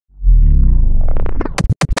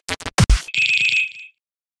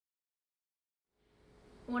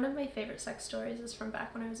One of my favorite sex stories is from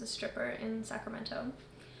back when I was a stripper in Sacramento.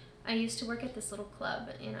 I used to work at this little club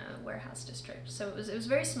in a warehouse district, so it was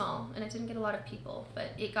very small and it didn't get a lot of people,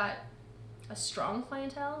 but it got a strong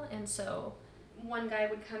clientele, and so one guy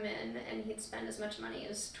would come in and he'd spend as much money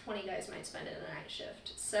as 20 guys might spend in a night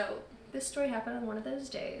shift. So this story happened on one of those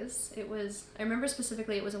days. I remember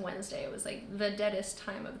specifically it was a Wednesday. It was like the deadest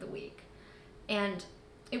time of the week. And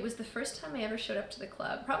it was the first time I ever showed up to the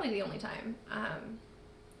club, probably the only time,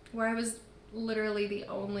 where I was literally the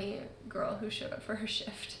only girl who showed up for her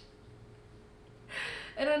shift.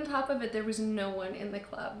 And on top of it, there was no one in the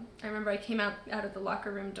club. I remember I came out of the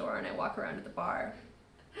locker room door and I walk around to the bar.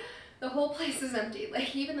 The whole place is empty.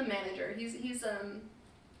 Like, even the manager,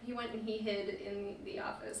 he went and he hid in the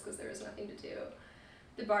office because there was nothing to do.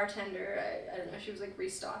 The bartender, I don't know, she was like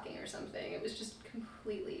restocking or something. It was just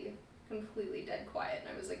completely dead quiet,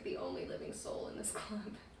 and I was like the only living soul in this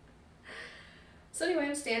club. So anyway,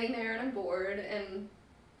 I'm standing there and I'm bored, and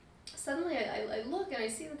suddenly I look and I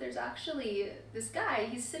see that there's actually this guy.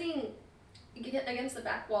 He's sitting against the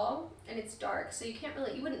back wall, and it's dark, so you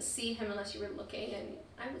wouldn't see him unless you were looking, and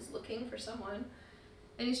I was looking for someone,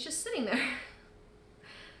 and he's just sitting there.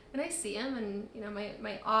 And I see him, and you know,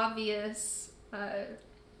 my obvious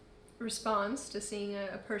response to seeing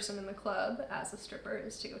a person in the club as a stripper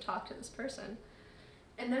is to go talk to this person.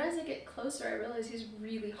 And then as I get closer, I realize he's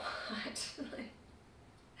really hot.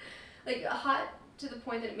 like hot to the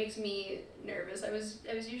point that it makes me nervous. I was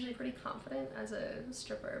usually pretty confident as a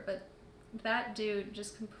stripper, but that dude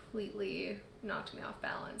just completely knocked me off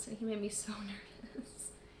balance, and he made me so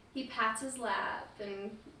nervous. He pats his lap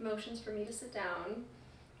and motions for me to sit down,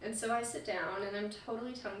 and so I sit down, and I'm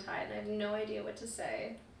totally tongue-tied, and I have no idea what to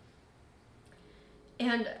say.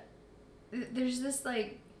 And there's this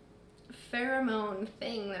like pheromone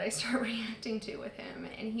thing that I start reacting to with him,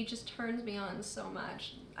 and he just turns me on so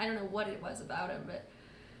much. I don't know what it was about him, but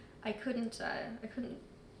I couldn't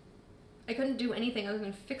do anything other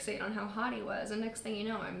than fixate on how hot he was. And next thing you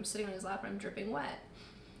know, I'm sitting on his lap and I'm dripping wet.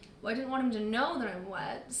 Well, I didn't want him to know that I'm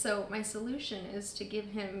wet, so my solution is to give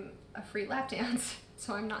him a free lap dance.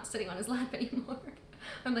 So I'm not sitting on his lap anymore.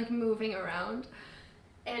 I'm like moving around,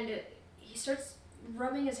 and he starts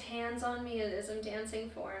rubbing his hands on me as I'm dancing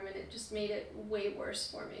for him, and it just made it way worse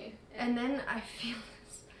for me. And then I feel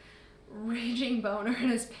this raging boner in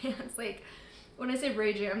his pants. Like, when I say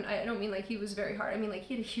raging, I don't mean like he was very hard. I mean like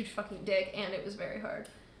he had a huge fucking dick and it was very hard.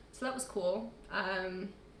 So that was cool.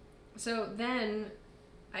 So then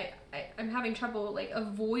I'm having trouble like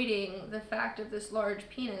avoiding the fact of this large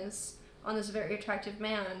penis on this very attractive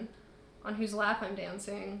man on whose lap I'm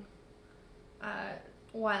dancing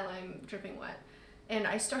while I'm dripping wet. And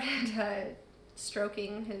I started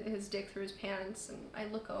stroking his dick through his pants, and I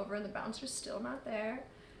look over and the bouncer's still not there.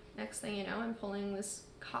 Next thing you know, I'm pulling this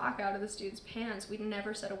cock out of this dude's pants. We'd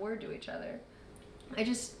never said a word to each other. I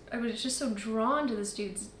was just so drawn to this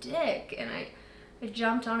dude's dick, and I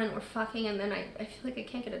jumped on it and we're fucking, and then I feel like I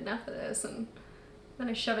can't get enough of this, and then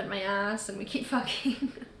I shove it in my ass and we keep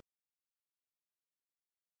fucking.